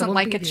 who Otherwise I doesn't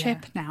wouldn't like a be-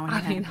 chip now and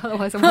I then? mean,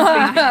 otherwise I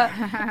wouldn't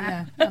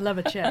Yeah, I love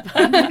a chip.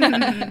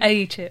 be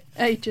a chip.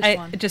 Just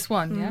one. Just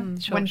one, yeah.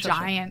 Sure, One sure,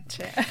 sure. giant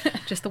chip.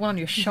 Just the one on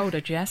your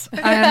shoulder, Jess.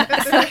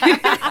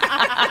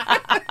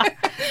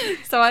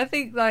 So I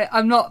think like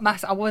I'm not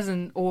massive.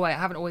 I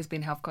haven't always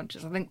been health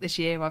conscious. I think this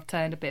year I've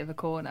turned a bit of a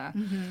corner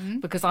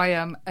because I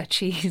am a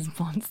cheese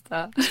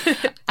monster,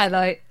 and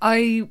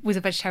I was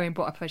a vegetarian,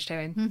 brought up a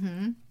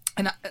vegetarian,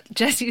 And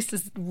Jess used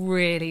to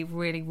really,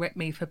 really rip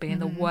me for being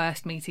the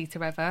worst meat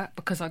eater ever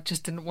because I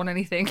just didn't want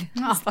anything.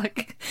 It's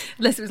like,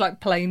 unless it was like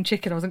plain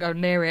chicken, I wasn't going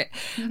near it.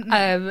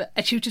 And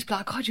she would just be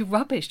like, God, you're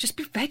rubbish. Just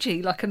be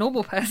veggie like a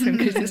normal person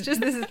because it's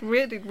just, this is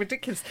really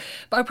ridiculous.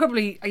 But I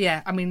probably,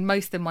 I mean,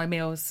 most of my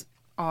meals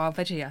are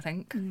veggie, I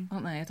think,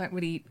 aren't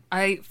they?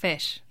 I eat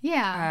fish.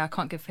 Yeah. I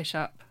can't give fish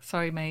up.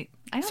 Sorry, mate.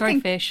 Sorry,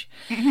 fish.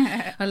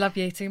 I love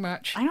you too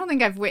much. I don't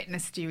think I've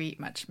witnessed you eat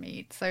much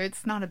meat, so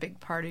it's not a big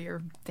part of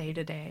your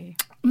day-to-day.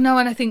 No,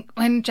 and I think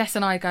when Jess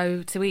and I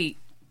go to eat,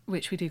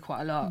 which we do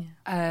quite a lot,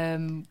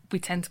 we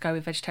tend to go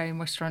with vegetarian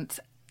restaurants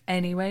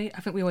anyway.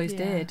 I think we always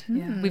did.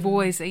 Yeah. We've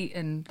always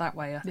eaten that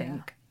way, I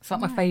think. It's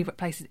like my favourite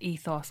place is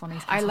Ethos on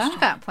East Coast. I love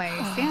that place,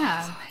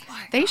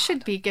 They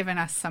should be giving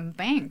us some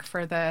bank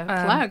for the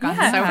plug on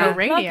Soho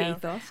Radio.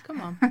 Ethos, come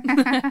on.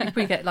 If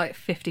we get like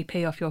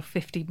 50p off your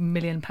 £50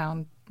 million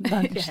lunch.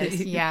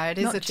 Yeah, it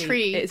is Not a cheap.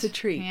 treat. It's a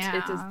treat.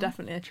 Yeah. It is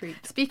definitely a treat.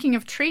 Speaking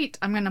of treat,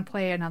 I'm going to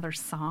play another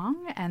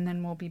song, and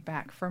then we'll be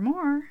back for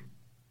more.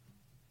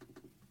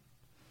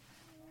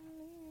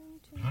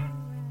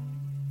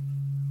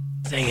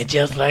 Sing it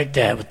just like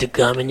that with the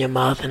gum in your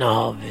mouth and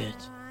all, bitch.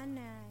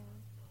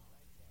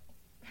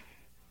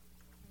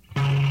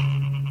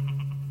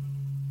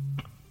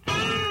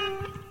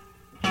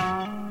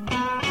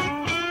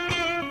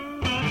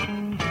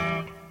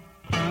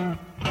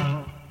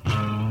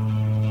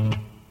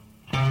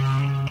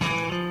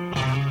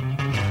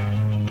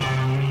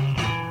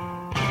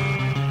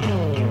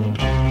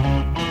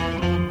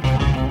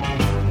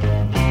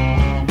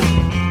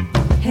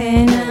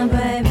 Hey now,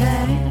 baby,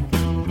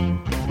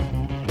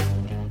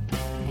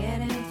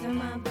 get into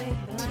my big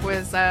black.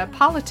 Was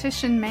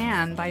Politician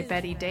Man by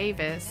Betty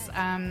Davis.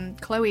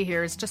 Chloe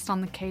here is just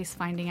on the case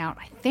finding out.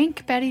 I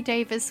think Betty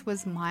Davis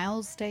was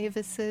Miles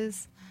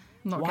Davis's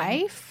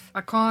wife.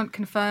 I can't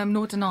confirm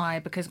nor deny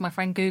because my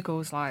friend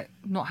Google's like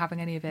not having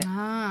any of it.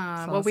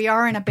 Well, we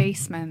are in a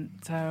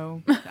basement,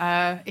 so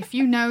if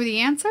you know the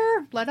answer,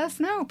 let us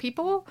know,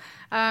 people.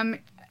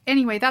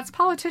 Anyway, that's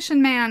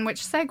Politician Man, which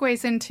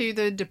segues into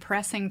the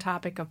depressing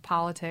topic of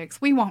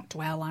politics. We won't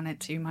dwell on it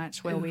too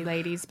much, will we,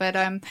 ladies? But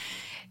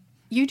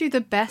you do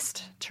the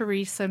best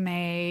Theresa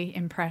May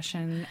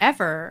impression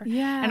ever.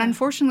 Yeah. And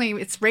unfortunately,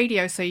 it's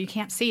radio, so you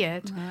can't see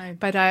it. No.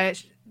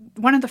 But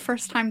one of the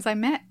first times I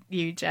met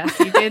you, Jess,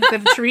 you did the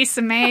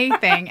Theresa May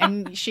thing,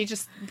 and she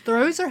just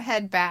throws her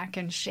head back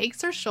and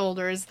shakes her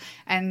shoulders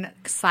and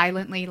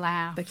silently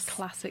laughs. The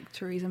classic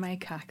Theresa May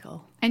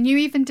cackle. And you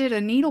even did a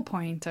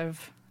needlepoint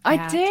of I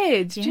that.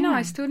 did. Do you know, Yeah.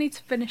 I still need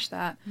to finish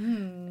that.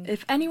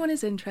 If anyone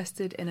is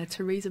interested in a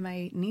Theresa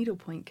May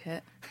needlepoint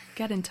kit,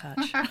 get in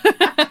touch.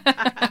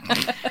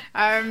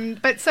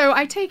 But so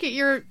I take it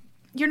you're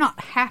not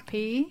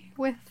happy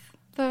with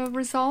the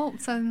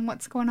results and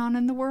what's going on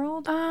in the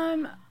world?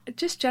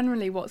 Just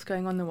generally what's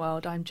going on in the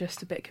world, I'm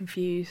just a bit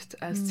confused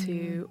as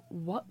to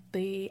what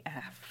the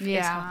F is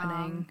Yeah.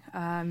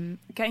 happening.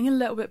 Getting a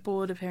little bit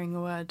bored of hearing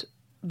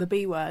the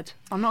B word.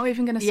 I'm not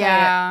even going to say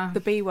Yeah. it.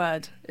 The B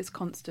word is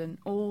constant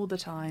all the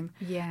time.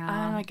 Yeah.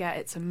 And I get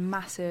it's a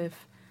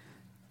massive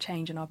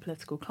change in our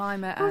political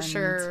climate Oh, and,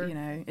 sure. you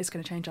know, it's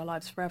going to change our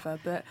lives forever.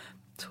 But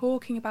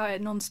talking about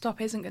it non-stop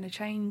isn't going to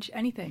change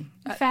anything.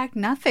 In fact,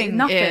 nothing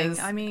nothing. is.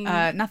 I mean,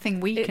 nothing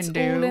we it's can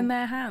do. all in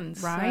their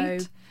hands. Right?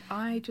 So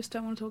I just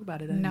don't want to talk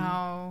about it anymore.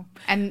 No.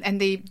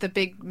 And the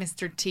big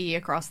Mr. T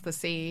across the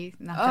sea,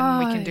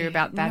 nothing we can do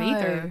about that no.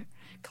 either.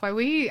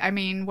 Chloe, I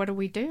mean, what do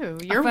we do?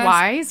 You're first-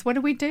 wise. What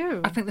do we do?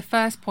 I think the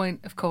first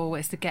point of call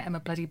is to get him a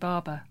bloody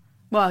barber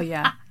Well,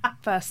 yeah.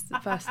 First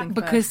thing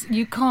because first.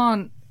 you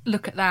can't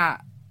look at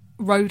that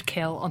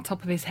roadkill on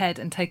top of his head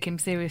and take him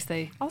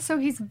seriously. Also,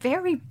 he's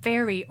very,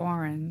 very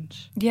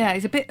orange. Yeah,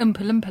 he's a bit Oompa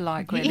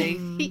Loompa-like, really.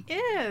 He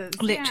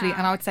is. Literally, yeah.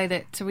 and I would say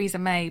that Theresa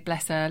May,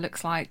 bless her,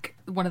 looks like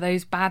one of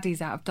those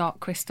baddies out of Dark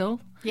Crystal.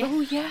 Yeah.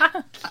 Oh, yeah.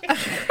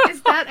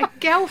 Is that a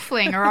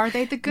gelfling or are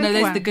they the good No,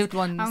 ones? those are the good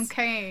ones.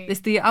 Okay. There's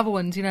the other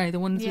ones, you know, the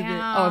ones with the...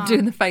 Yeah. Oh, I'm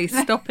doing the face.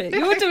 Stop it.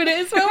 You're doing it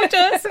as well,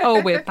 Jess. Oh,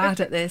 we're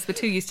bad at this. We're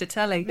too used to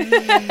telly.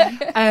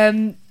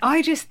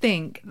 I just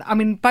think... I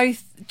mean,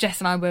 both Jess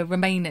and I were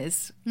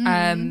Remainers,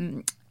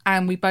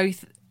 and we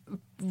both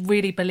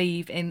really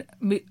believe in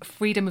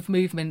freedom of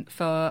movement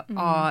for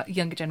our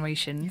younger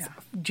generations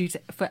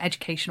for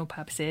educational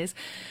purposes.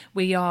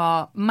 We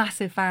are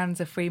massive fans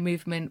of free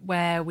movement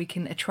where we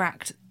can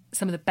attract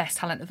some of the best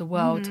talent of the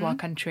world to our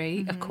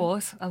country, of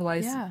course,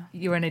 otherwise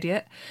you're an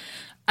idiot.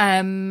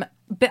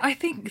 But I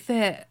think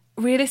that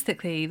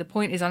realistically the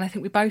point is, and I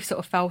think we both sort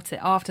of felt it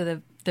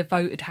after the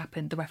vote had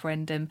happened, the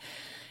referendum,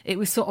 it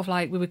was sort of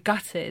like we were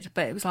gutted,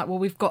 but it was like, well,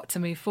 we've got to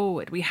move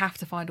forward. We have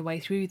to find a way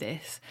through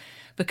this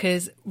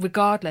because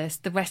regardless,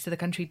 the rest of the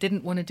country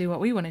didn't want to do what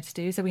we wanted to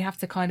do. So we have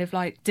to kind of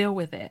like deal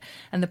with it.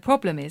 And the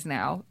problem is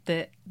now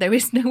that there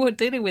is no one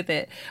dealing with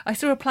it. I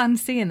saw a Plan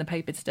C in the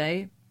paper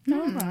today.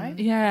 All right.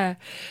 Yeah.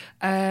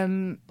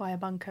 Buy a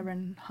bunker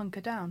and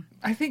hunker down.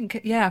 I think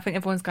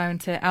everyone's going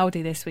to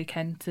Aldi this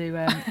weekend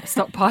to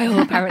stockpile,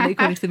 apparently,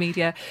 according to the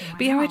media. Wow.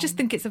 But I just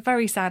think it's a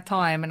very sad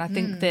time. And I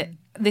think that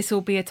this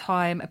will be a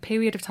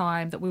period of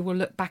time that we will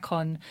look back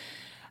on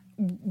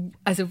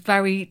as a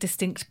very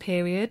distinct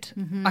period.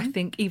 I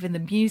think even the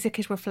music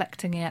is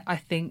reflecting it. I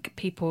think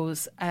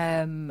people's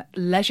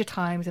leisure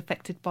time is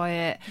affected by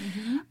it.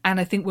 And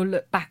I think we'll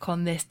look back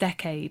on this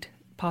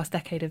past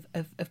decade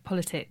of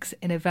politics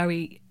in a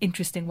very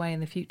interesting way in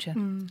the future.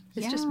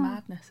 It's just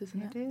madness,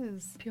 isn't it? It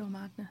is. Pure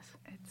madness.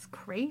 It's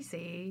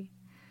crazy.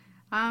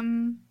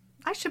 I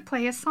should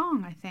play a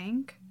song, I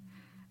think.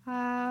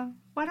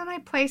 Why don't I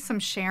play some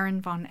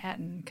Sharon Van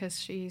Etten, because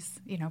she's,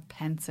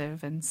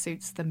 pensive and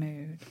suits the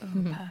mood. Oh,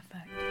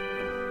 perfect.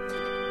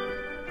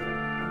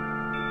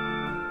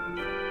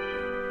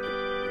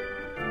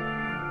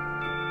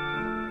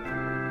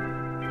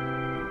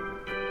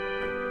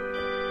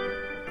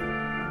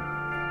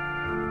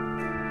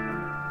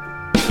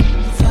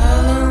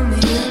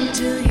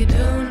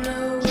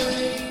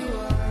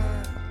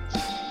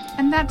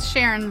 And that's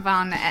Sharon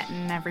Van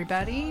Etten,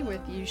 everybody,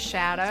 with You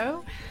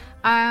Shadow.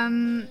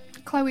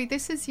 Chloe,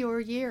 this is your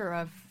year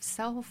of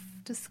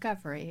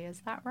self-discovery,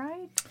 is that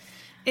right?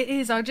 It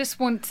is. I just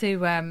want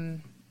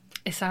to...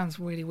 it sounds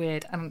really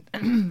weird, and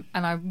and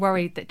I'm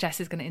worried that Jess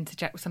is going to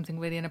interject with something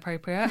really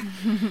inappropriate.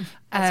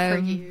 As per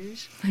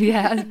usual.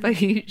 Yeah, as per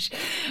usual.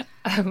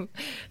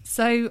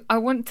 So I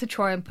want to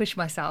try and push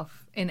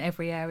myself in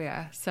every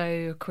area.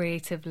 So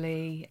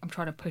creatively, I'm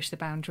trying to push the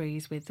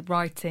boundaries with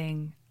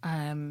writing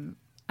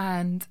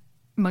and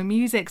my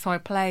music. So I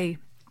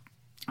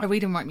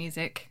read and write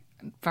music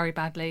very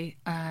badly.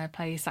 I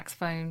play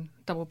saxophone,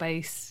 double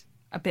bass,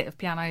 a bit of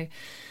piano.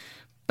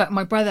 But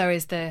my brother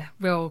is the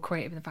real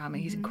creative in the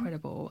family. He's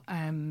incredible.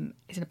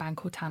 He's in a band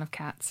called Town of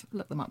Cats.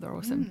 Look them up, they're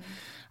awesome.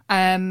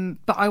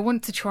 But I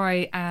want to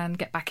try and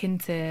get back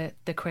into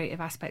the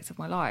creative aspects of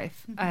my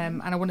life.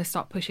 And I want to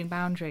start pushing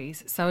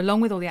boundaries. So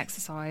along with all the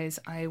exercise,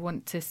 I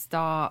want to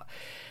start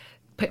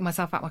putting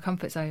myself out my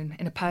comfort zone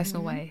in a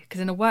personal way. Because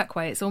in a work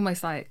way, it's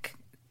almost like,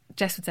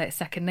 Jess would say it's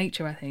second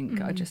nature, I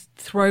think. I just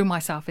throw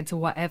myself into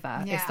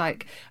whatever. Yeah. It's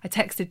like, I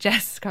texted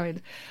Jess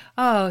going,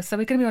 oh, so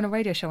we're going to be on a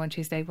radio show on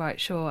Tuesday. Right,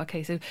 sure.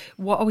 Okay, so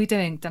what are we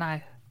doing? Dunno.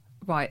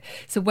 Right.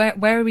 So where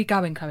are we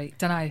going, Chloe?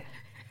 Dunno.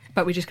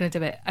 But we're just going to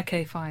do it.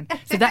 Okay, fine.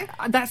 So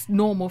that's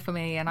normal for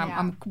me, and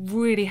I'm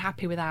really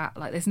happy with that.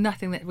 Like, there's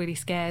nothing that really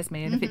scares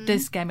me, and if it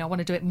does scare me, I want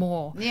to do it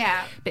more.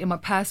 Yeah. But in my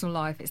personal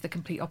life, it's the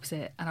complete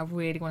opposite, and I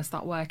really want to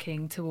start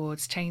working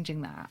towards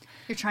changing that.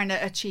 You're trying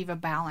to achieve a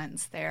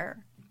balance there.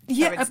 So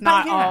Yeah, it's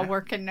not yeah. all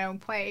work and no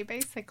play,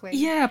 basically.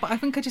 Yeah, but I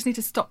think I just need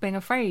to stop being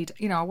afraid.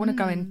 I want to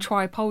go and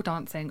try pole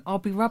dancing. I'll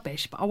be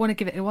rubbish, but I want to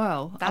give it a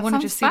whirl. That I want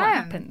to sounds just see what fun.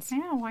 happens.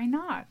 Yeah, why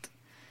not?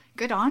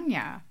 Good on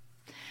ya.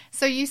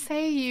 So you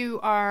say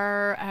you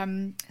are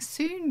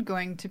soon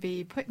going to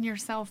be putting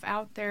yourself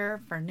out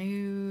there for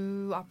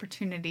new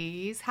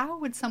opportunities. How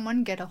would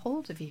someone get a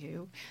hold of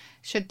you?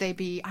 Should they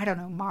be, I don't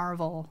know,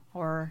 Marvel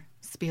or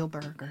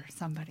Spielberg or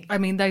somebody? I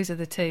mean, those are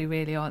the two,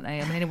 really, aren't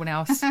they? I mean, anyone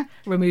else,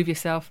 remove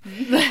yourself.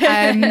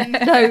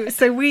 No,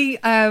 so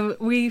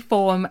we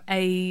form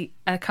a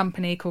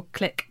company called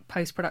Click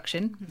Post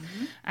Production,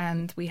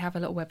 and we have a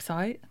little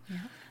website,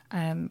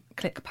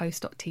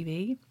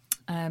 clickpost.tv.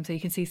 So you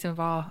can see some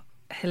of our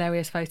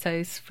hilarious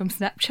photos from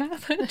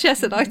Snapchat that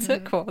Jess and I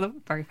took. Well, they're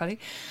very funny.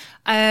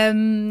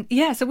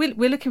 So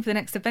we're looking for the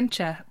next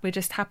adventure. We're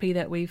just happy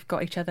that we've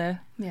got each other.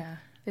 Yeah,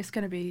 it's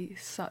going to be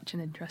such an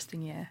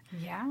interesting year.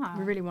 Yeah.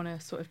 We really want to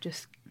sort of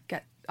just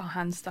get our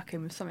hands stuck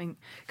in with something,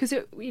 because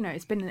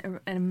it's been an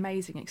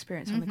amazing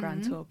experience on the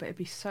Grand Tour, but it'd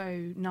be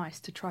so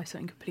nice to try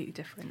something completely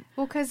different.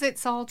 Well, because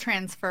it's all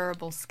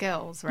transferable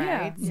skills,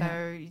 right? Yeah.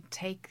 So you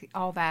take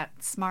all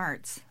that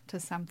smarts to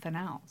something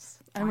else.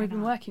 And we've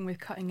been working with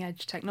cutting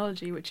edge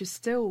technology, which is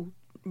still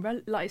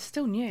it's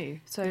still new.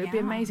 So it'd be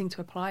amazing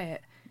to apply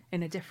it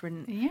in a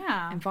different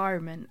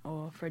environment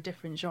or for a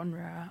different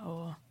genre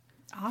or.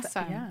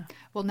 Awesome. Yeah.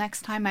 Well,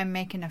 next time I'm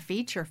making a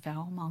feature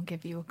film, I'll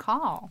give you a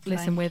call.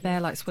 Listen, we're there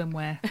like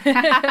swimwear.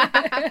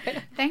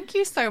 Thank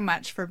you so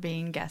much for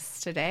being guests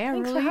today.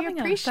 Thanks I for really having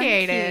us.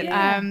 appreciate Thank it. you.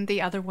 Yeah.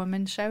 The Other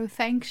Woman Show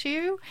thanks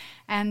you.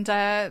 And,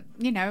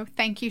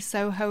 thank you,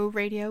 Soho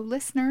Radio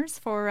listeners,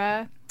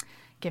 for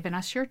giving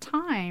us your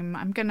time.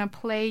 I'm going to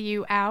play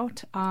you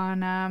out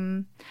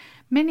on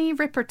Minnie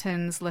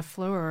Riperton's Les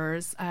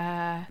Fleurs.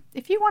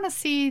 If you want to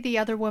see The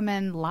Other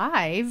Woman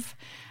live,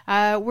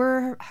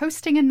 we're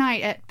hosting a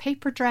night at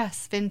Paper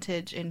Dress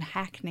Vintage in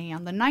Hackney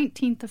on the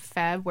 19th of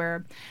Feb,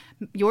 where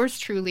yours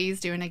truly is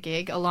doing a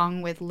gig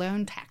along with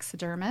Lone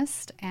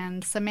Taxidermist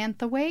and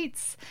Samantha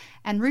Waits,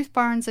 and Ruth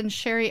Barnes and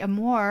Sherry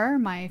Amour,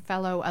 my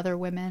fellow Other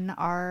Women,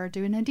 are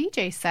doing a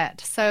DJ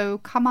set. So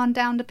come on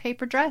down to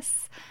Paper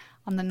Dress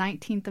on the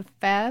 19th of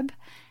Feb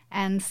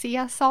and see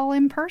us all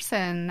in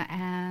person.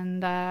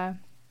 And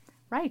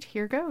right,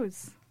 here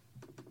goes.